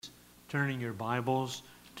turning your Bibles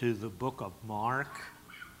to the book of Mark.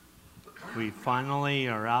 We finally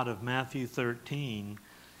are out of Matthew 13,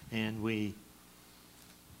 and we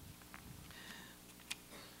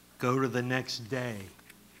go to the next day.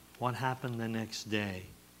 What happened the next day?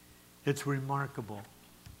 It's remarkable.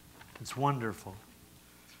 It's wonderful.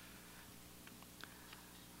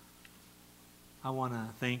 I want to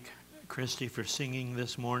thank Christy for singing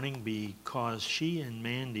this morning, because she and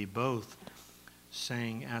Mandy both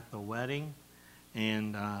sang at the wedding,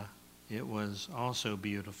 and it was also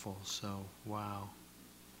beautiful. So, wow.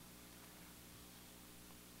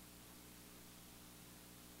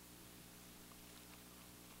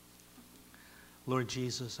 Lord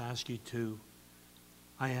Jesus, I ask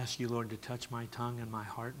you, Lord, to touch my tongue and my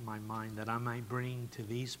heart and my mind, that I might bring to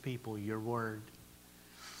these people your word,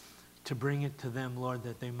 to bring it to them, Lord,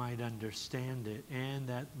 that they might understand it and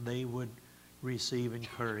that they would receive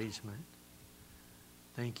encouragement.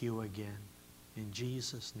 Thank you again. In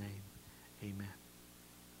Jesus' name, amen.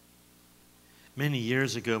 Many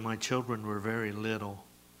years ago, my children were very little,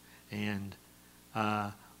 and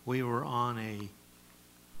we were on a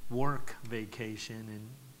work vacation in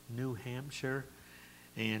New Hampshire,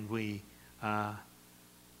 and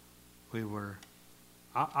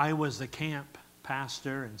I was the camp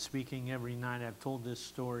pastor and speaking every night. I've told this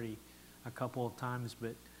story a couple of times,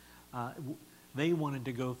 but they wanted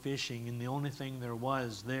to go fishing, and the only thing there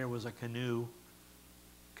was a canoe.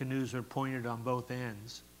 Canoes are pointed on both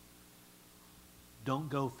ends. Don't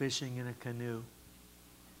go fishing in a canoe.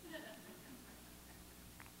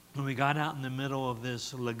 And we got out in the middle of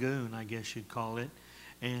this lagoon, I guess you'd call it,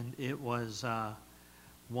 and it was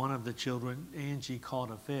one of the children, Angie,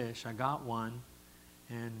 caught a fish. I got one,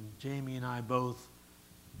 and Jamie and I both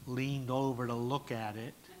leaned over to look at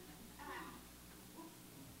it.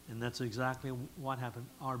 And that's exactly what happened.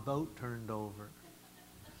 Our boat turned over.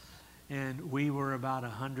 And we were about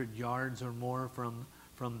 100 yards or more from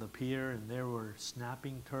the pier, and there were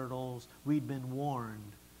snapping turtles. We'd been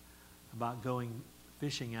warned about going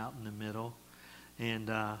fishing out in the middle. And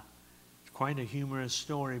it's quite a humorous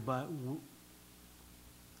story, but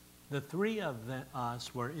the three of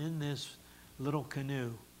us were in this little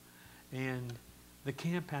canoe, and the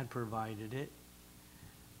camp had provided it.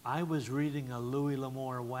 I was reading a Louis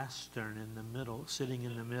L'Amour Western in the middle, sitting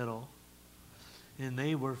in the middle, and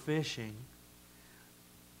they were fishing.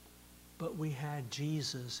 But we had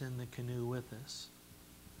Jesus in the canoe with us.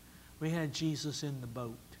 We had Jesus in the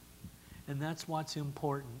boat. And that's what's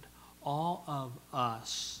important. All of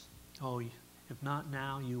us, if not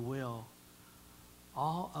now, you will.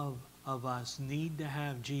 All of us need to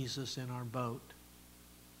have Jesus in our boat.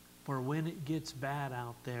 For when it gets bad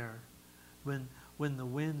out there, when the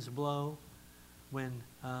winds blow, when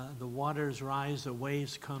the waters rise, the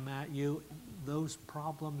waves come at you, those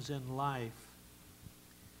problems in life,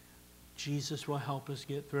 Jesus will help us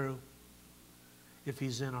get through if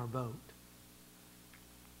he's in our boat.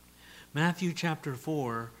 Matthew chapter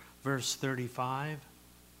 4, verse 35,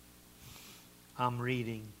 I'm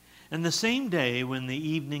reading. And the same day when the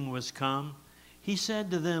evening was come, he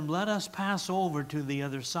said to them, "Let us pass over to the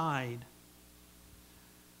other side."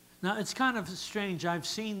 Now, it's kind of strange. I've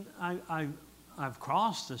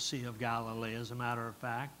crossed the Sea of Galilee, as a matter of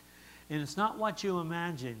fact, and it's not what you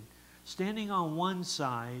imagine. Standing on one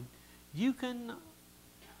side, you can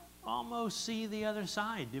almost see the other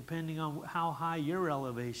side, depending on how high your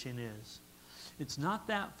elevation is. It's not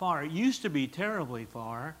that far. It used to be terribly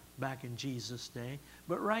far back in Jesus' day,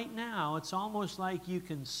 but right now, it's almost like you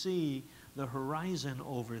can see the horizon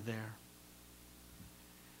over there.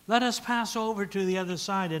 Let us pass over to the other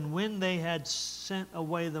side. And when they had sent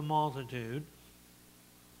away the multitude,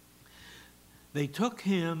 they took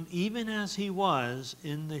him even as he was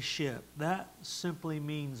in the ship. That simply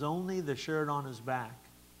means only the shirt on his back.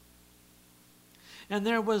 And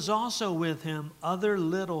there was also with him other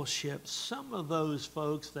little ships. Some of those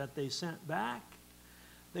folks that they sent back,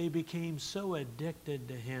 they became so addicted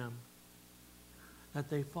to him that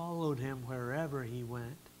they followed him wherever he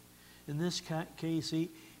went. In this case,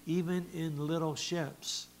 even in little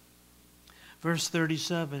ships. Verse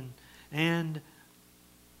 37, and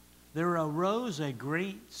there arose a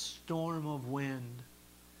great storm of wind,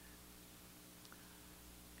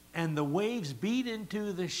 and the waves beat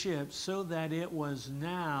into the ship so that it was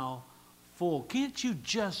now full. Can't you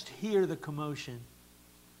just hear the commotion?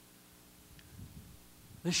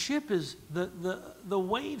 The ship is, the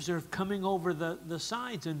waves are coming over the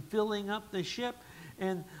sides and filling up the ship,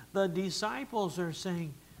 and the disciples are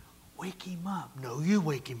saying, "Wake him up." "No, you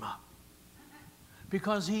wake him up,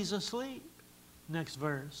 because he's asleep." Next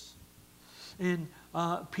verse. And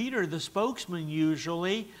Peter, the spokesman,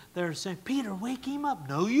 usually, they're saying, Peter, wake him up.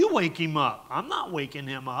 No, you wake him up. I'm not waking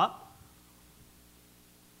him up.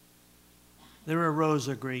 There arose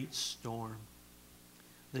a great storm.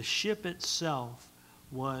 The ship itself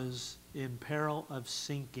was in peril of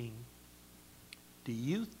sinking. Do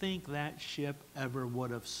you think that ship ever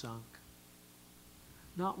would have sunk?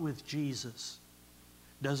 Not with Jesus.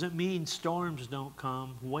 Doesn't mean storms don't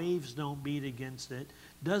come, waves don't beat against it.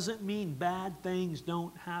 Doesn't mean bad things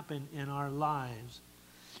don't happen in our lives.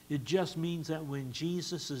 It just means that when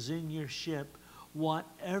Jesus is in your ship,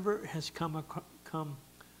 whatever has come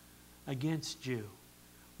against you,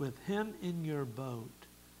 with him in your boat,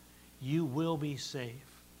 you will be safe.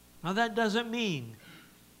 Now that doesn't mean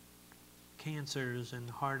cancers and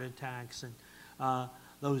heart attacks and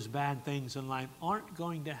those bad things in life aren't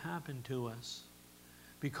going to happen to us,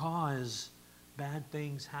 because bad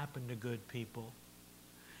things happen to good people.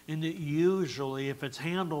 And that usually, if it's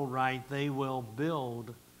handled right, they will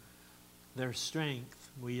build their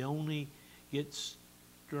strength. We only get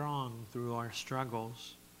strong through our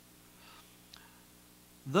struggles.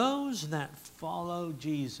 Those that follow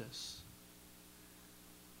Jesus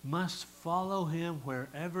must follow him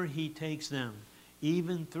wherever he takes them,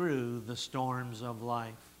 even through the storms of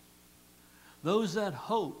life. Those that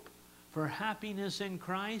hope for happiness in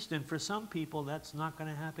Christ, and for some people that's not going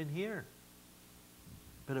to happen here,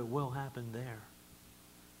 but it will happen there.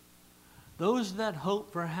 Those that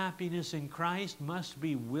hope for happiness in Christ must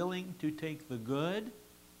be willing to take the good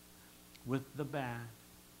with the bad,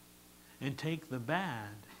 and take the bad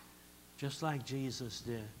just like Jesus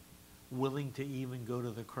did, willing to even go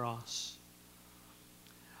to the cross.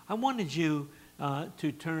 I wanted you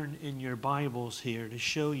to turn in your Bibles here to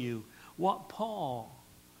show you what Paul,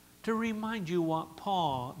 to remind you what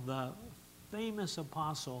Paul, the famous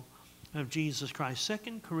apostle of Jesus Christ,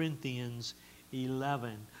 2 Corinthians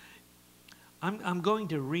 11. I'm going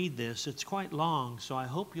to read this. It's quite long, so I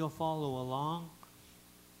hope you'll follow along.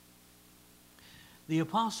 The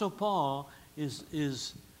Apostle Paul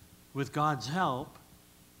is with God's help,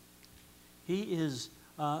 he is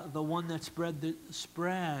the one that spread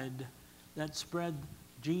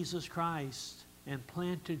Jesus Christ and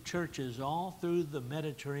planted churches all through the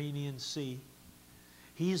Mediterranean Sea.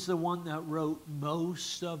 He's the one that wrote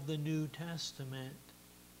most of the New Testament.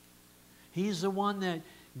 He's the one that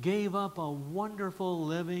gave up a wonderful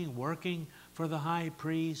living working for the high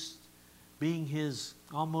priest, being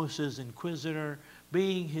almost his inquisitor,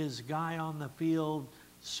 being his guy on the field,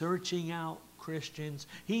 searching out Christians.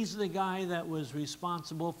 He's the guy that was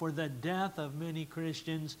responsible for the death of many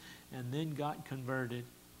Christians and then got converted.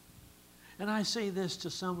 And I say this to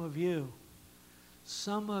some of you.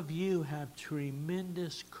 Some of you have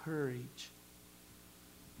tremendous courage.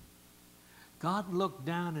 God looked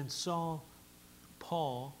down and saw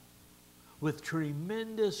Paul with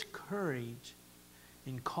tremendous courage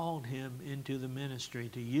and called him into the ministry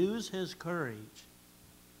to use his courage,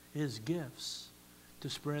 his gifts, to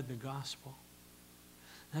spread the gospel.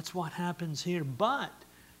 That's what happens here.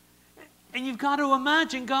 And you've got to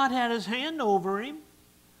imagine God had his hand over him.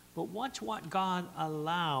 But watch what God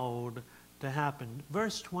allowed to happen.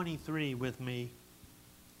 Verse 23 with me.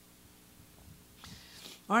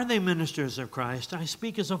 Are they ministers of Christ? I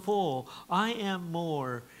speak as a fool. I am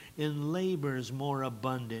more, in labors more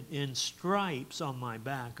abundant, in stripes on my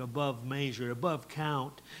back above measure, above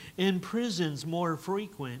count, in prisons more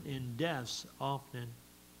frequent, in deaths often.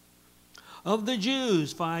 Of the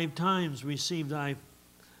Jews 5 times received I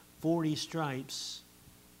 40 stripes,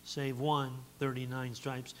 save one, 39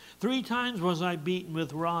 stripes. 3 times was I beaten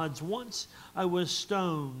with rods. Once I was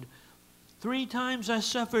stoned. 3 times I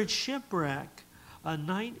suffered shipwreck. A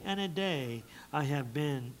night and a day I have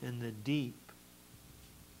been in the deep.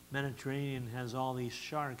 Mediterranean has all these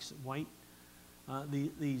sharks,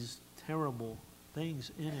 these terrible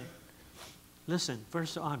things in it. Listen,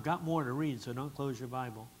 first of all, I've got more to read, so don't close your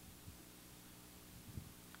Bible.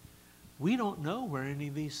 We don't know where any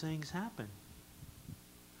of these things happen.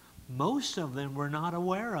 Most of them we're not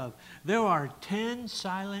aware of. There are 10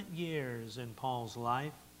 silent years in Paul's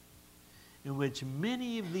life in which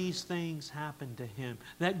many of these things happened to him,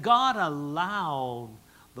 that God allowed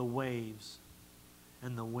the waves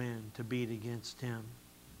and the wind to beat against him.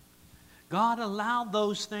 God allowed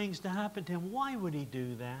those things to happen to him. Why would he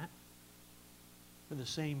do that? For the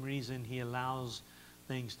same reason he allows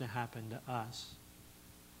things to happen to us.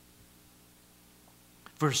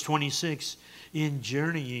 Verse 26, in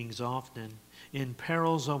journeyings often, in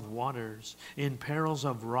perils of waters, in perils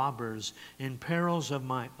of robbers, in perils of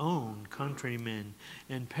my own countrymen,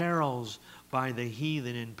 in perils by the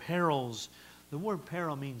heathen, in perils. The word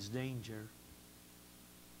peril means danger.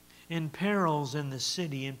 in perils in the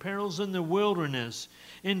city, in perils in the wilderness,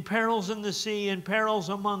 in perils in the sea, in perils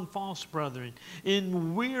among false brethren,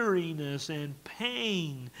 in weariness and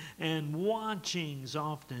pain and watchings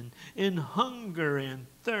often, in hunger and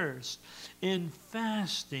thirst, in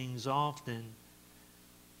fastings often,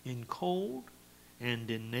 in cold and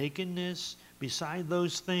in nakedness, beside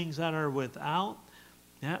those things that are without,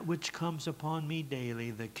 that which comes upon me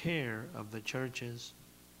daily, the care of the churches.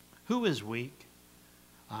 Who is weak?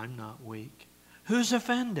 I'm not weak. Who's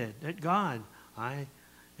offended at God? I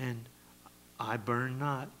burn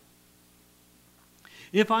not.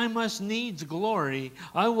 If I must needs glory,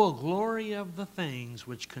 I will glory of the things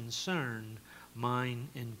which concern mine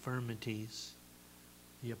infirmities.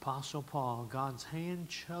 The Apostle Paul, God's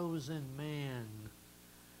hand-chosen man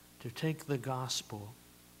to take the gospel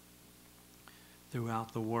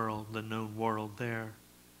throughout the world, the known world there.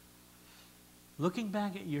 Looking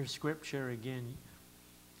back at your scripture again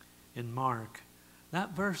in Mark,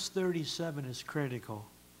 that verse 37 is critical.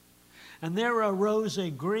 And there arose a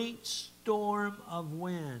great storm of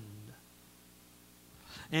wind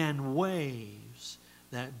and waves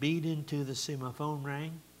that beat into the sea. My phone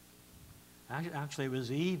rang. Actually, it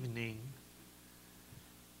was evening,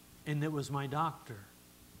 and it was my doctor.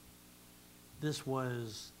 This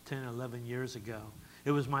was 10, 11 years ago.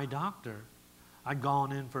 It was my doctor. I'd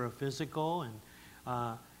gone in for a physical,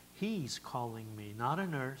 and he's calling me, not a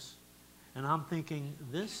nurse. And I'm thinking,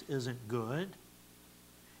 this isn't good.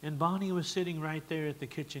 And Bonnie was sitting right there at the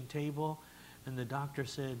kitchen table, and the doctor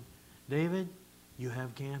said, David, you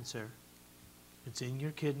have cancer. It's in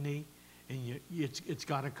your kidney, and it's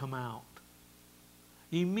got to come out.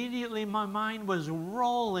 Immediately my mind was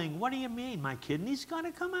rolling. What do you mean? My kidney's got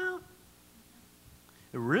to come out?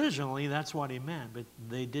 Originally, that's what he meant, but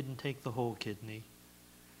they didn't take the whole kidney.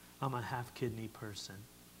 I'm a half-kidney person.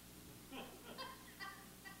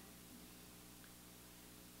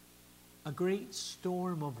 A great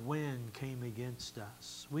storm of wind came against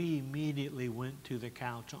us. We immediately went to the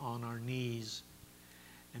couch on our knees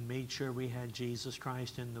and made sure we had Jesus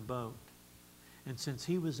Christ in the boat. And since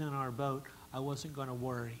he was in our boat, I wasn't going to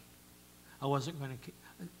worry.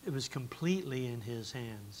 It was completely in his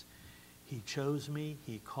hands. He chose me,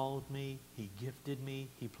 he called me, he gifted me,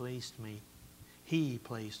 he placed me. He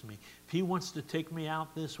placed me. If he wants to take me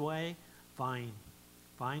out this way, fine.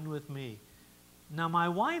 Fine with me. Now, my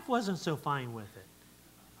wife wasn't so fine with it.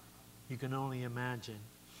 You can only imagine.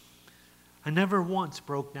 I never once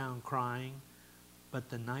broke down crying, but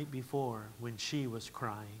the night before, when she was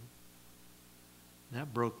crying,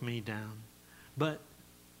 that broke me down. But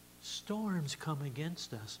storms come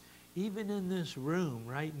against us. Even in this room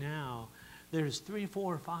right now, there's 3,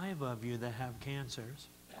 4, 5 of you that have cancers.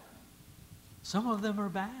 Some of them are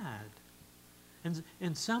bad.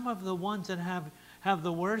 And some of the ones that have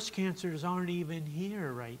the worst cancers aren't even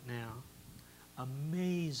here right now.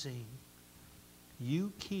 Amazing.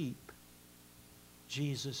 You keep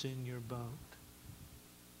Jesus in your boat.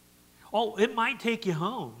 Oh, it might take you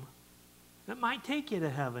home. It might take you to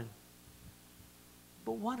heaven.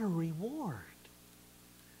 But what a reward.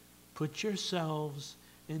 Put yourselves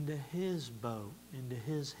into his boat, into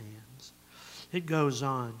his hands. It goes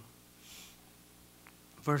on.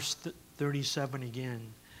 Verse 37 again.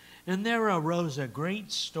 And there arose a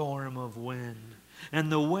great storm of wind,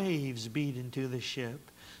 and the waves beat into the ship,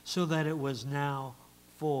 so that it was now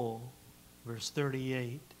full. Verse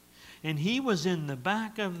 38. And he was in the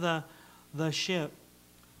back of the ship,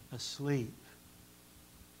 asleep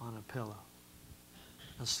on a pillow.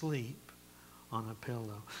 Asleep on a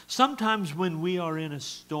pillow. Sometimes when we are in a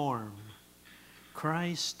storm,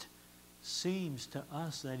 Christ seems to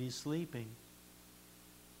us that he's sleeping.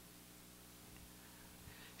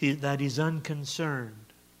 That he's unconcerned.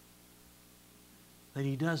 That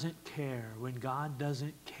he doesn't care. When God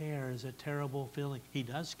doesn't care is a terrible feeling. He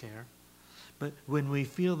does care. But when we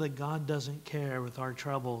feel that God doesn't care with our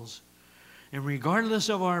troubles, and regardless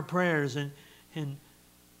of our prayers, and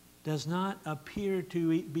does not appear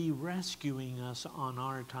to be rescuing us on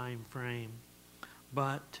our time frame,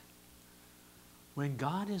 but when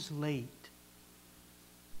God is late,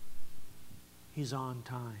 he's on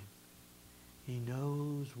time. He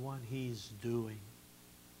knows what he's doing.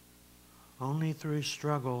 Only through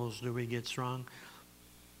struggles do we get strong.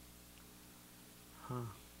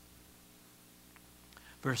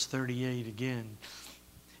 Verse 38 again.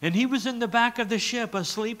 And he was in the back of the ship,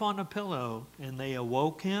 asleep on a pillow. And they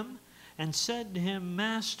awoke him and said to him,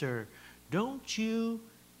 Master, don't you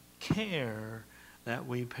care that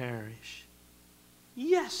we perish?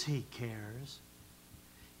 Yes, he cares.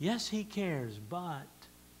 Yes, he cares, but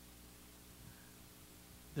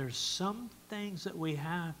there's some things that we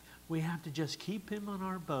We have to just keep him on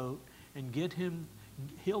our boat and get him.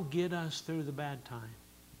 He'll get us through the bad time.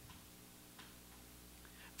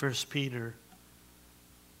 1 Peter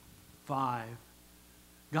 5.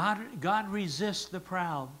 God resists the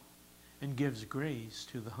proud and gives grace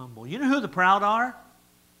to the humble. You know who the proud are?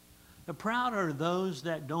 The proud are those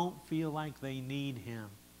that don't feel like they need him.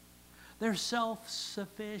 They're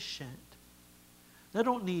self-sufficient. They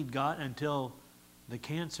don't need God until the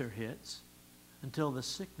cancer hits, until the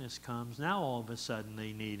sickness comes. Now all of a sudden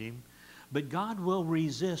they need him. But God will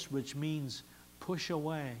resist, which means push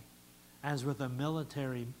away. As with a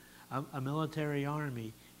military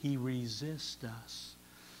army, he resists us.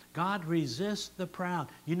 God resists the proud.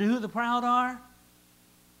 You know who the proud are?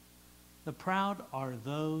 The proud are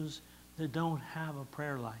those that don't have a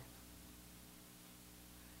prayer life.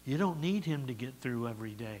 You don't need him to get through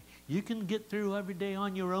every day. You can get through every day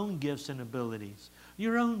on your own gifts and abilities,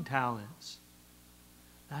 your own talents.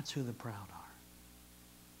 That's who the proud are.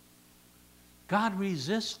 God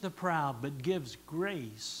resists the proud but gives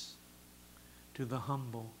grace to the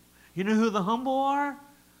humble. You know who the humble are?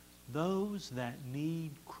 Those that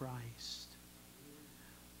need Christ.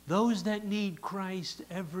 Those that need Christ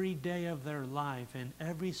every day of their life, in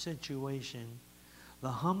every situation. The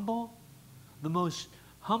humble, the most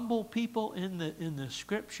humble people in the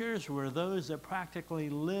scriptures were those that practically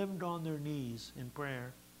lived on their knees in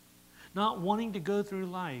prayer. Not wanting to go through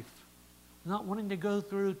life. Not wanting to go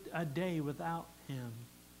through a day without him.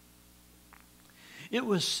 It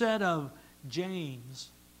was said of James,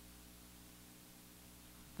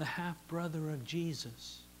 the half-brother of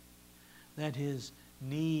Jesus, that his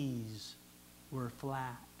knees were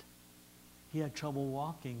flat. He had trouble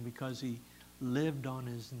walking because he lived on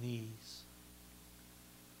his knees.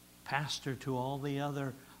 Pastor to all the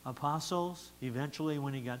other apostles, eventually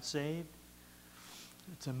when he got saved.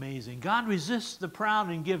 It's amazing. God resists the proud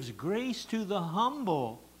and gives grace to the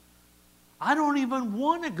humble. I don't even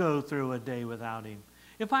want to go through a day without him.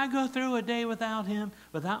 If I go through a day without him,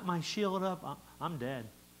 without my shield up, I'm dead.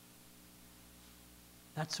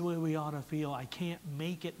 That's the way we ought to feel. I can't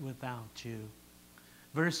make it without you.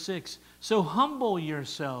 Verse 6, so humble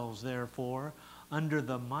yourselves, therefore, under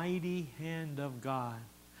the mighty hand of God.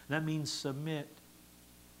 That means submit.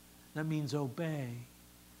 That means obey.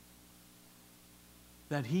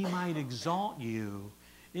 That he might exalt you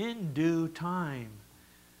in due time,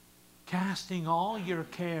 casting all your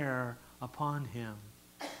care upon him,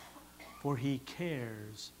 for he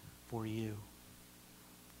cares for you.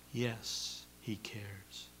 Yes, he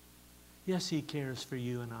cares. Yes, he cares for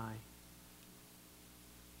you and I.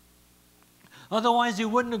 Otherwise, he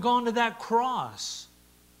wouldn't have gone to that cross.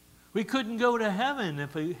 We couldn't go to heaven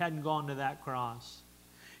if he hadn't gone to that cross.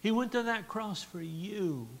 He went to that cross for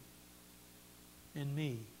you and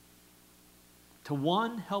me. To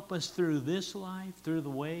one, help us through this life, through the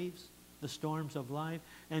waves, the storms of life.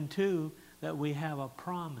 And two, that we have a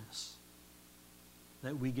promise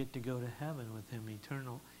that we get to go to heaven with him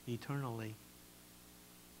eternally.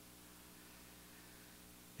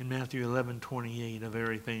 In Matthew 11:28, a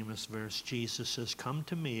very famous verse, Jesus says, come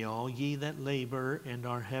to me, all ye that labor and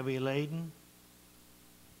are heavy laden,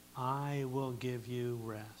 I will give you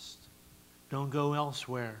rest. Don't go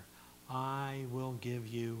elsewhere. I will give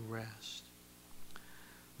you rest.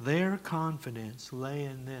 Their confidence lay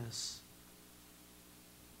in this.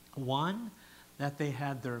 One, that they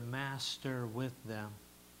had their master with them.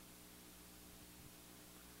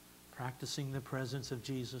 Practicing the presence of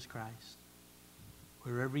Jesus Christ.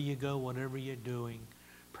 Wherever you go, whatever you're doing,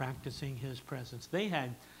 practicing his presence. They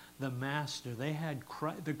had the master. They had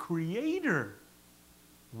the Creator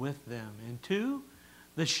with them. And two,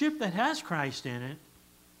 the ship that has Christ in it,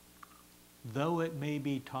 though it may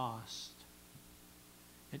be tossed,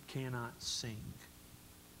 it cannot sink.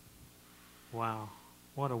 Wow,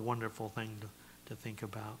 what a wonderful thing to think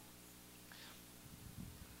about.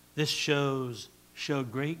 This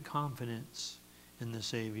showed great confidence in the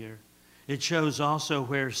Savior. It shows also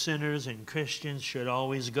where sinners and Christians should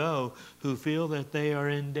always go who feel that they are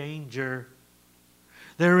in danger.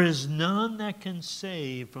 There is none that can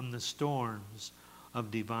save from the storms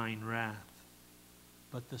of divine wrath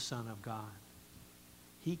but the Son of God.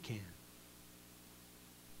 He can.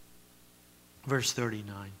 Verse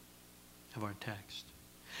 39 of our text.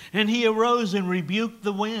 And he arose and rebuked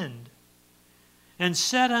the wind and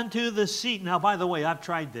said unto the sea. Now, by the way, I've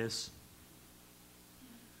tried this.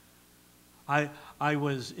 I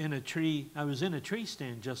was in a tree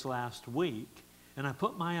stand just last week, and I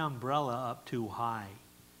put my umbrella up too high.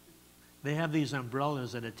 They have these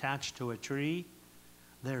umbrellas that attach to a tree.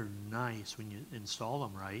 They're nice when you install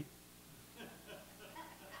them right.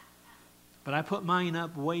 But I put mine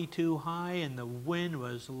up way too high, and the wind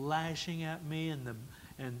was lashing at me, and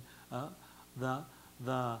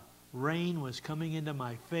the rain was coming into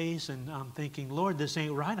my face, and I'm thinking, Lord, this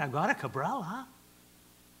ain't right. I got a Cabrella.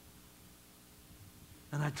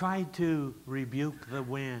 And I tried to rebuke the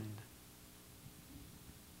wind.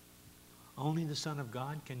 Only the Son of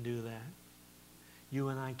God can do that. You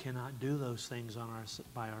and I cannot do those things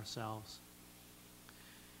by ourselves.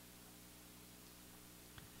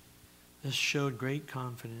 This showed great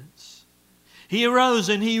confidence. He arose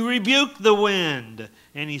and he rebuked the wind,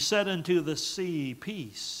 and he said unto the sea,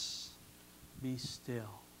 Peace, be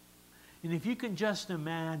still. And if you can just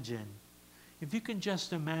imagine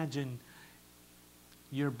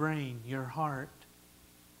your brain, your heart,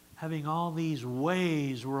 having all these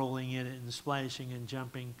waves rolling in it and splashing and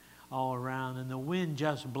jumping all around, and the wind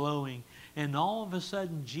just blowing, and all of a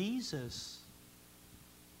sudden Jesus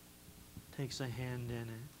takes a hand in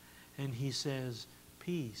it, and he says,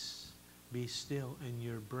 Peace, be still, and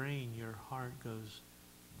your brain, your heart goes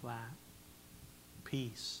flat.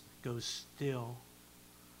 Peace goes still.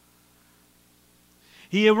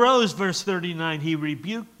 He arose, verse 39, he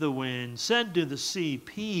rebuked the wind, said to the sea,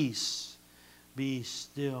 Peace, be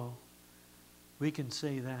still. We can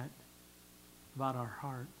say that about our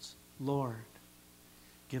hearts. Lord,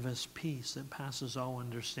 give us peace that passes all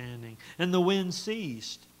understanding. And the wind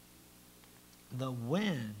ceased. The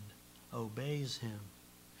wind obeys him.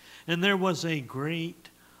 And there was a great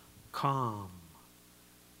calm.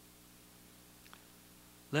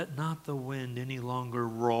 Let not the wind any longer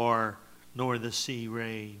roar, nor the sea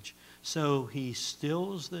rage. So he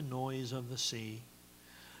stills the noise of the sea,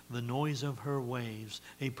 the noise of her waves.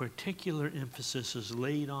 A particular emphasis is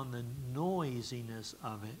laid on the noisiness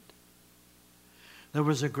of it. There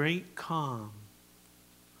was a great calm.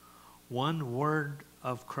 One word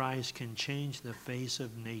of Christ can change the face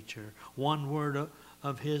of nature. One word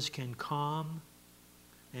of his can calm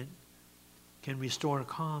and can restore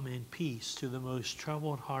calm and peace to the most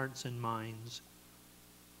troubled hearts and minds.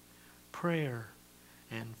 Prayer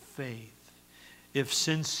and faith, if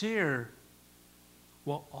sincere,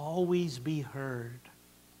 will always be heard.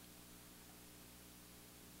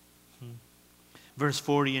 Verse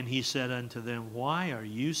 40, and he said unto them, Why are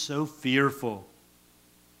you so fearful?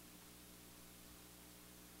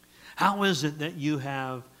 How is it that you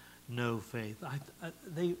have no faith?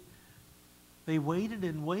 They waited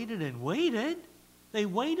and waited and waited. They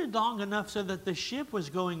waited long enough so that the ship was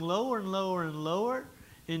going lower and lower and lower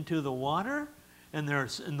into the water. And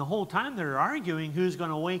the whole time they're arguing who's going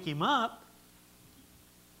to wake him up.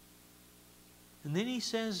 And then he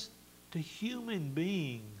says to human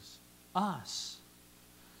beings, us,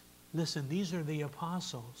 listen, these are the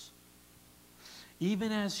apostles.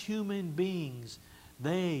 Even as human beings,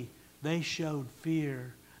 they showed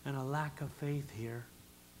fear and a lack of faith here.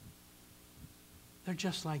 They're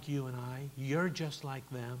just like you and I. You're just like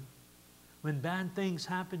them. When bad things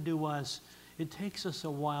happen to us, it takes us a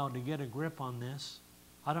while to get a grip on this.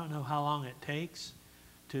 I don't know how long it takes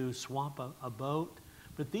to swamp a boat,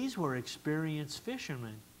 but these were experienced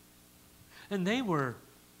fishermen. And they were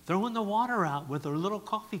throwing the water out with their little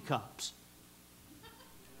coffee cups.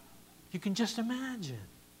 You can just imagine.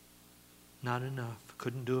 Not enough.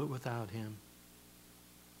 Couldn't do it without him.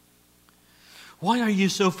 Why are you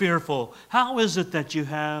so fearful? How is it that you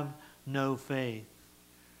have no faith?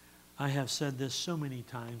 I have said this so many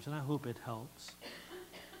times, and I hope it helps.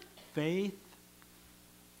 Faith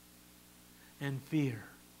and fear.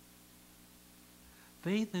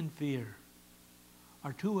 Faith and fear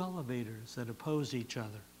are two elevators that oppose each other.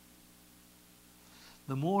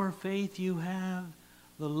 The more faith you have,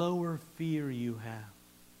 the lower fear you have.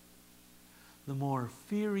 The more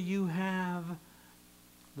fear you have,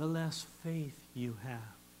 the less faith you have.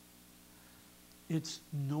 It's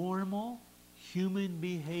normal human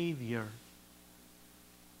behavior.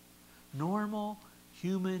 Normal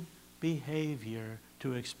human behavior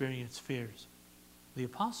to experience fears. The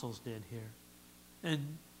apostles did here,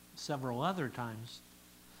 and several other times.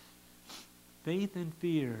 Faith and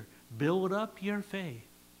fear. Build up your faith.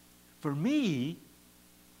 For me,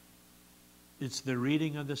 it's the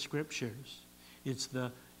reading of the scriptures. It's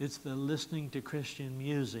the listening to Christian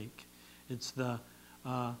music. It's the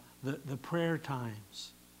prayer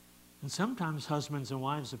times. And sometimes husbands and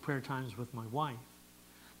wives, the prayer times with my wife.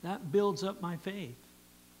 That builds up my faith.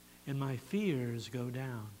 And my fears go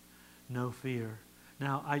down. No fear.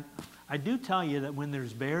 Now, I do tell you that when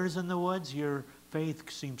there's bears in the woods, your faith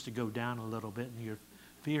seems to go down a little bit and your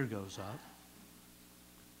fear goes up.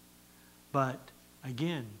 But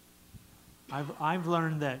again, I've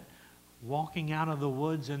learned that walking out of the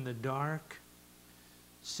woods in the dark,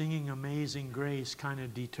 singing Amazing Grace kind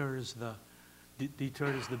of deters the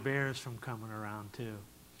bears from coming around too.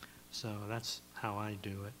 So that's how I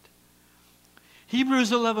do it.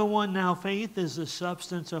 Hebrews 11:1, now faith is the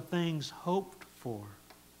substance of things hoped for,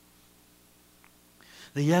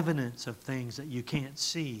 the evidence of things that you can't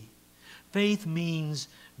see. Faith means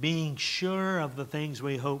being sure of the things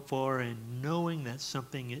we hope for and knowing that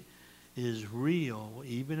something is real,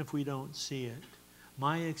 even if we don't see it.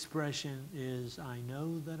 My expression is, I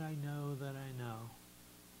know that I know that I know.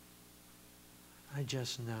 I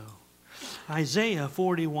just know. Isaiah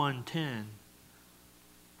 41:10.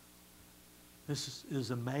 This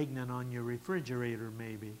is a magnet on your refrigerator,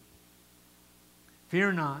 maybe.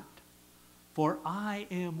 Fear not, for I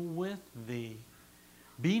am with thee.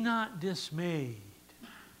 Be not dismayed.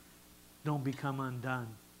 Don't become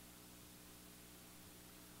undone.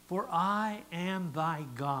 For I am thy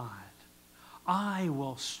God. I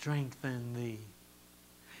will strengthen thee.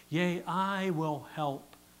 Yea, I will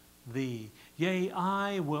help thee. Yea,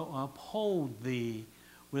 I will uphold thee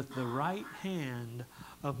with the right hand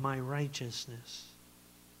of my righteousness.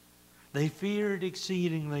 They feared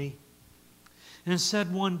exceedingly and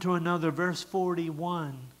said one to another, verse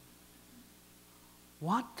 41,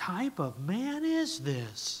 what type of man is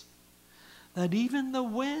this, that even the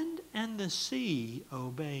wind and the sea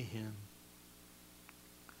obey him?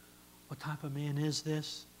 What type of man is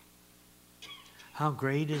this? How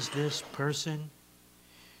great is this person?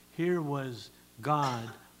 Here was God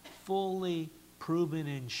fully proven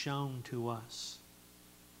and shown to us.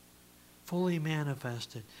 Fully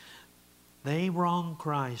manifested. They wrong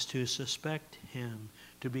Christ who suspect him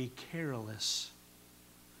to be careless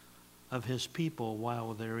of his people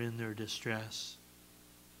while they're in their distress.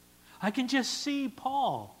 I can just see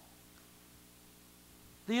Paul,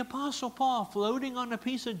 the Apostle Paul, floating on a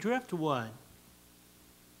piece of driftwood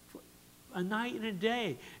a night and a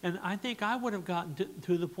day. And I think I would have gotten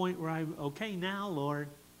to the point where okay, now, Lord.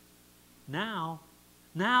 Now,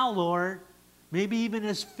 Lord. Maybe even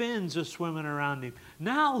his fins are swimming around him.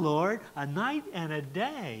 Now, Lord, a night and a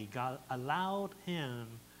day, God allowed him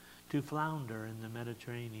to flounder in the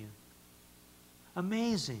Mediterranean.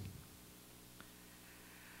 Amazing.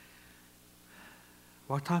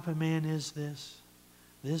 What type of man is this?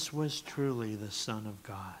 This was truly the Son of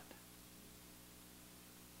God.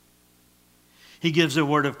 He gives a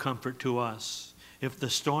word of comfort to us. If the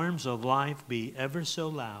storms of life be ever so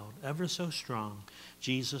loud, ever so strong,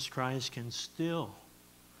 Jesus Christ can still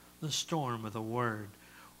the storm with a word.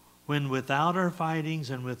 When without our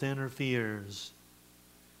fightings and within our fears,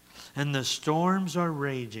 and the storms are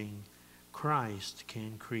raging, Christ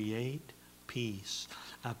can create peace.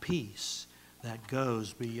 A peace that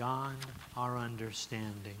goes beyond our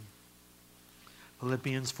understanding.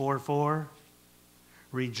 Philippians 4:4.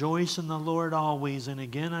 Rejoice in the Lord always, and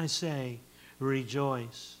again I say,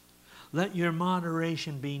 rejoice. Let your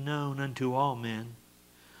moderation be known unto all men.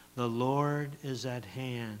 The Lord is at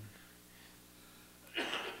hand.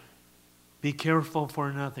 Be careful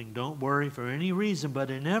for nothing. Don't worry for any reason,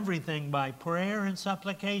 but in everything by prayer and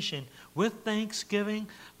supplication, with thanksgiving,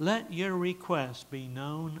 let your requests be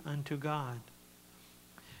known unto God.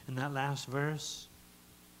 In that last verse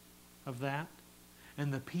of that,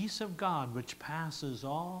 and the peace of God, which passes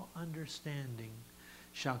all understanding,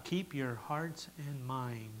 shall keep your hearts and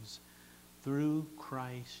minds through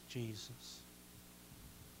Christ Jesus.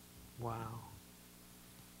 Wow.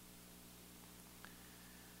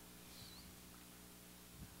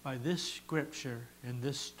 By this scripture and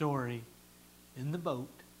this story in the boat,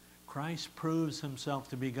 Christ proves himself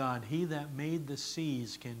to be God. He that made the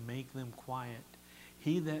seas can make them quiet.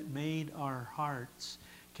 He that made our hearts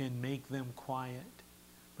can make them quiet.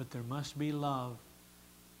 But there must be love,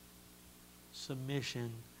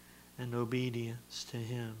 submission, and obedience to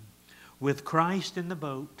him. With Christ in the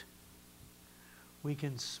boat, we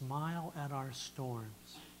can smile at our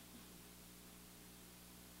storms.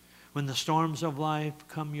 When the storms of life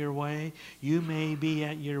come your way, you may be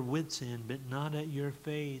at your wit's end, but not at your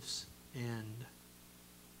faith's end.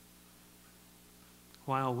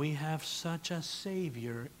 While we have such a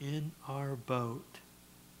Savior in our boat.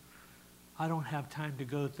 I don't have time to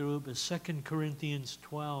go through it, but 2 Corinthians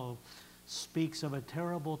 12 speaks of a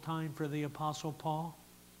terrible time for the Apostle Paul.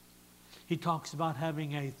 He talks about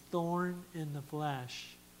having a thorn in the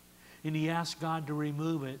flesh, and he asked God to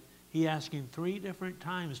remove it. He asked him 3 different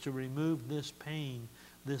times to remove this pain,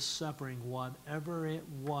 this suffering, whatever it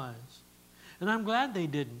was. And I'm glad they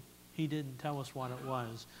didn't. He didn't tell us what it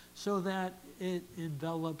was, so that it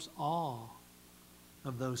envelops all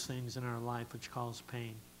of those things in our life which cause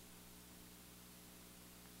pain.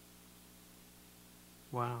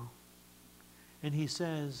 Wow. And he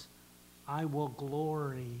says, I will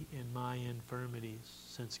glory in my infirmities,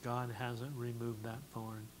 since God hasn't removed that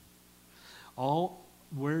thorn. All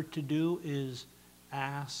we're to do is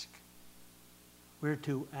ask. We're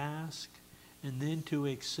to ask and then to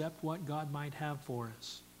accept what God might have for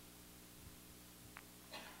us.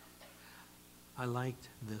 I liked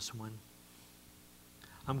this one.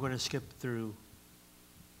 I'm going to skip through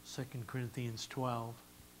 2 Corinthians 12.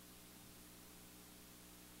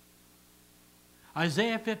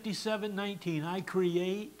 Isaiah 57:19, I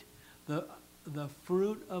create the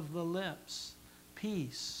fruit of the lips,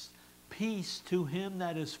 peace. Peace to him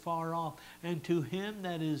that is far off, and to him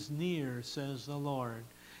that is near, says the Lord,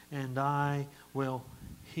 and I will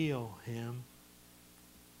heal him.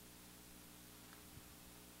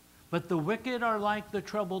 But the wicked are like the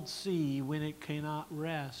troubled sea when it cannot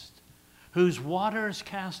rest, whose waters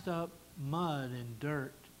cast up mud and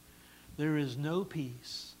dirt. There is no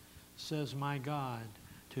peace, says my God,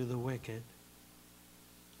 to the wicked.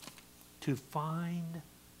 To find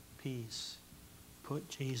peace, put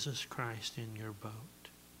Jesus Christ in your boat.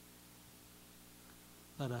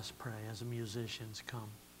 Let us pray as the musicians come.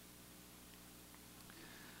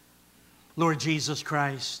 Lord Jesus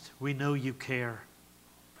Christ, we know you care.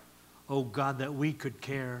 Oh God, that we could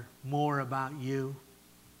care more about you.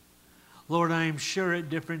 Lord, I am sure at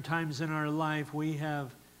different times in our life we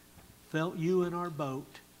have felt you in our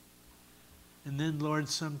boat. And then, Lord,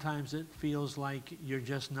 sometimes it feels like you're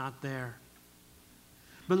just not there.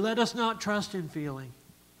 But let us not trust in feeling.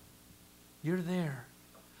 You're there.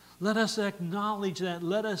 Let us acknowledge that.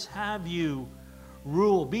 Let us have you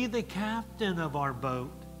rule. Be the captain of our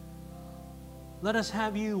boat. Let us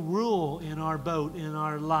have you rule in our boat, in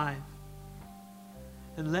our life.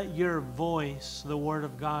 And let your voice, the Word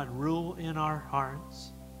of God, rule in our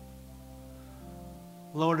hearts.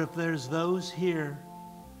 Lord, if there's those here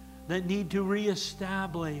that need to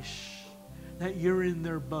reestablish that you're in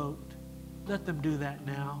their boat, let them do that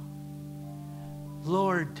now.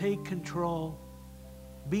 Lord, take control.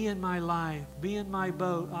 Be in my life. Be in my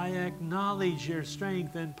boat. I acknowledge your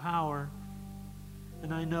strength and power.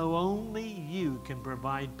 And I know only you can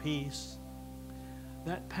provide peace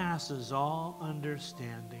that passes all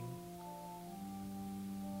understanding.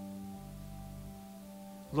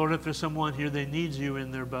 Lord, if there's someone here that needs you in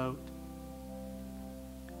their boat,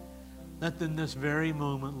 let them this very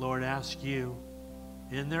moment, Lord, ask you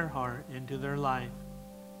in their heart, into their life.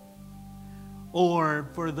 Or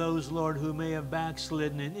for those, Lord, who may have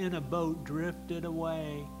backslidden and in a boat drifted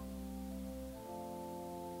away,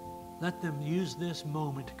 let them use this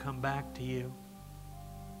moment to come back to you.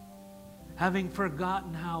 Having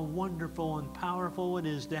forgotten how wonderful and powerful it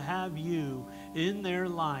is to have you in their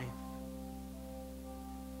life,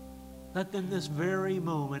 let them this very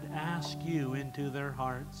moment ask you into their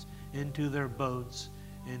hearts, into their boats,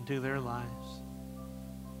 into their lives.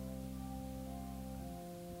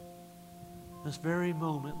 This very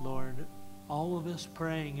moment, Lord, all of us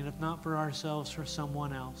praying, and if not for ourselves, for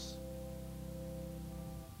someone else.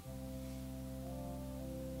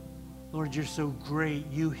 Lord, you're so great.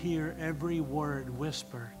 You hear every word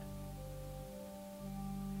whispered.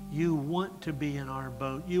 You want to be in our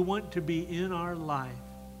boat. You want to be in our life.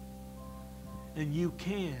 And you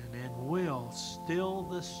can and will still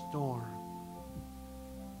the storm.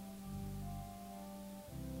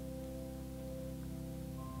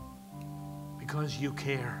 Because you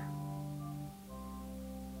care.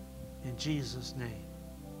 In Jesus' name.